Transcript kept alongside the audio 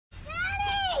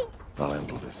I'll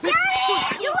handle this. Daddy!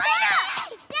 Yelena!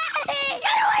 Daddy!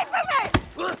 Get away from her!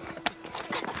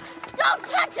 Don't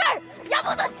touch her! Я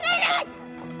буду стрелять!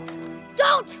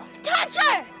 Don't touch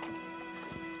her!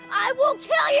 I will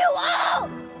kill you all!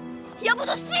 Я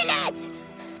буду стрелять!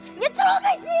 Не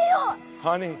трогайте ее!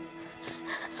 Honey.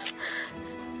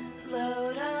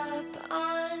 Load up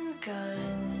on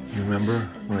guns. You remember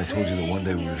when I told you that one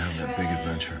day we would have that big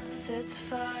adventure? It's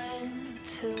fun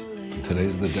to lose.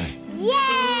 Today's the day.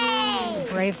 Yay!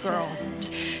 Brave girl.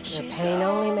 Your pain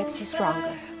only makes you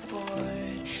stronger.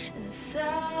 I'm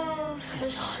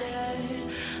sorry.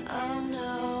 Oh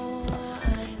no,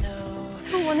 I know.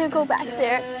 I want to go back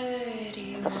there.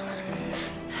 You're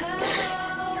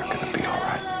gonna be all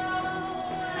right.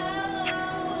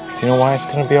 Do you know why it's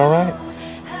gonna be all right?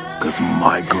 Because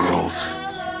my girls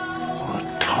are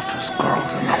the toughest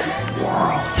girls in the whole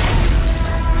world.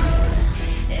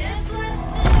 It's less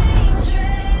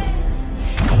dangerous.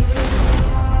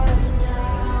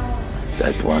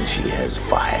 That one, she has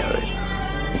fire in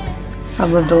her.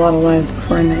 I've lived a lot of lives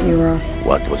before I met you, Ross.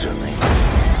 What was her name?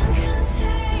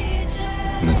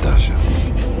 Natasha.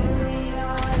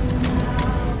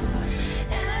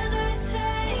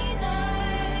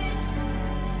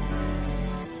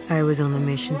 I was on a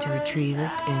mission to retrieve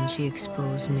it, and she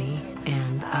exposed me,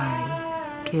 and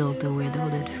I killed the widow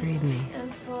that freed me.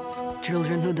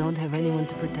 Children who don't have anyone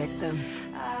to protect them,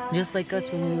 just like us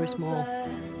when we were small.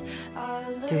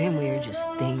 To him, we are just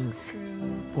things,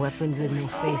 weapons with no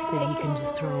face that he can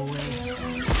just throw away.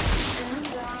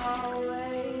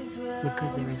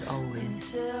 Because there is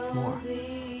always more. Do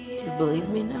you believe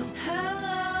me now?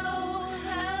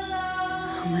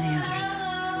 How many others?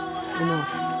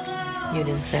 Enough. You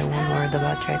didn't say one word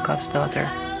about Chekhov's daughter.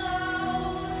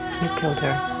 You killed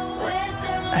her.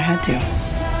 I had to.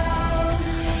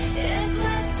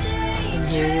 And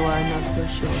here you are, not so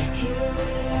sure.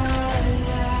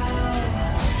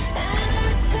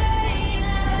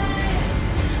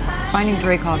 Finding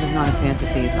Dreykov is not a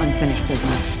fantasy, it's unfinished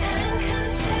business.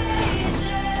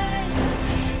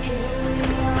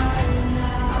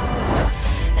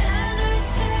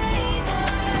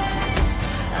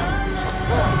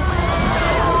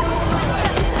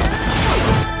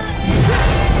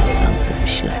 Sounds like a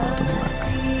shitload of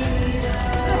work.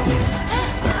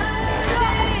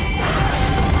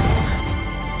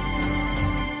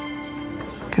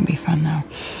 Could be fun though.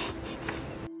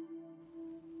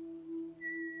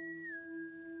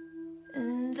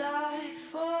 And I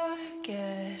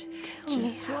forget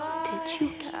just how did you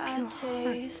keep I your heart?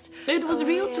 taste. It was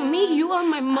real to me. You are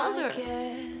my mother.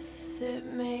 Guess it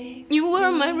makes You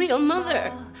were my me real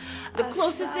mother. smile. The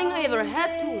closest thing I ever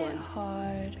had to one.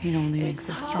 Hard Pain only makes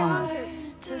us stronger.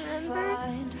 to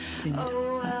find. Didn't you tell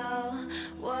us that?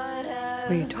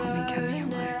 Well, you taught me kept me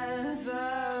alive.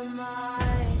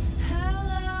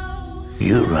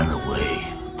 You ran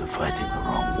away to fighting the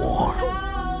wrong war.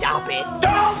 Stop it.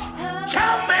 Don't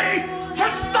tell me to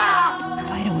stop!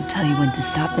 If I don't tell you when to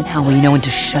stop, then how will you know when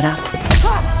to shut up?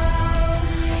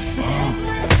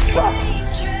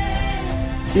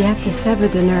 You have to sever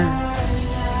the nerve.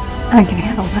 I can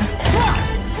handle that.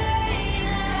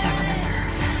 Sever the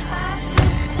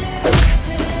nerve.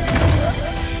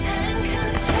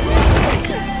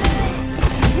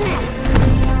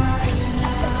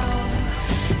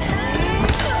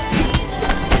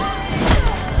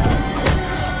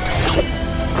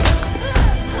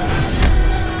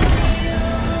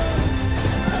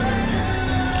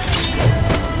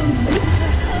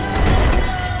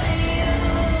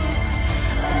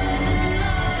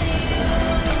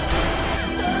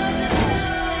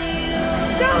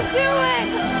 Don't do it!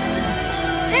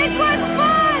 This was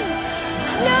fun!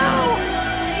 No!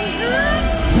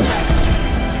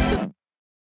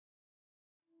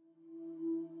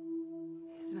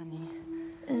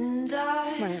 And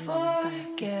I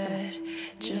forget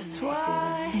just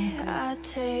why I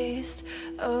taste.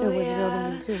 Oh, It was real to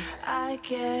me yeah, too. I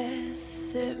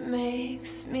guess it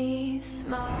makes me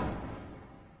smile.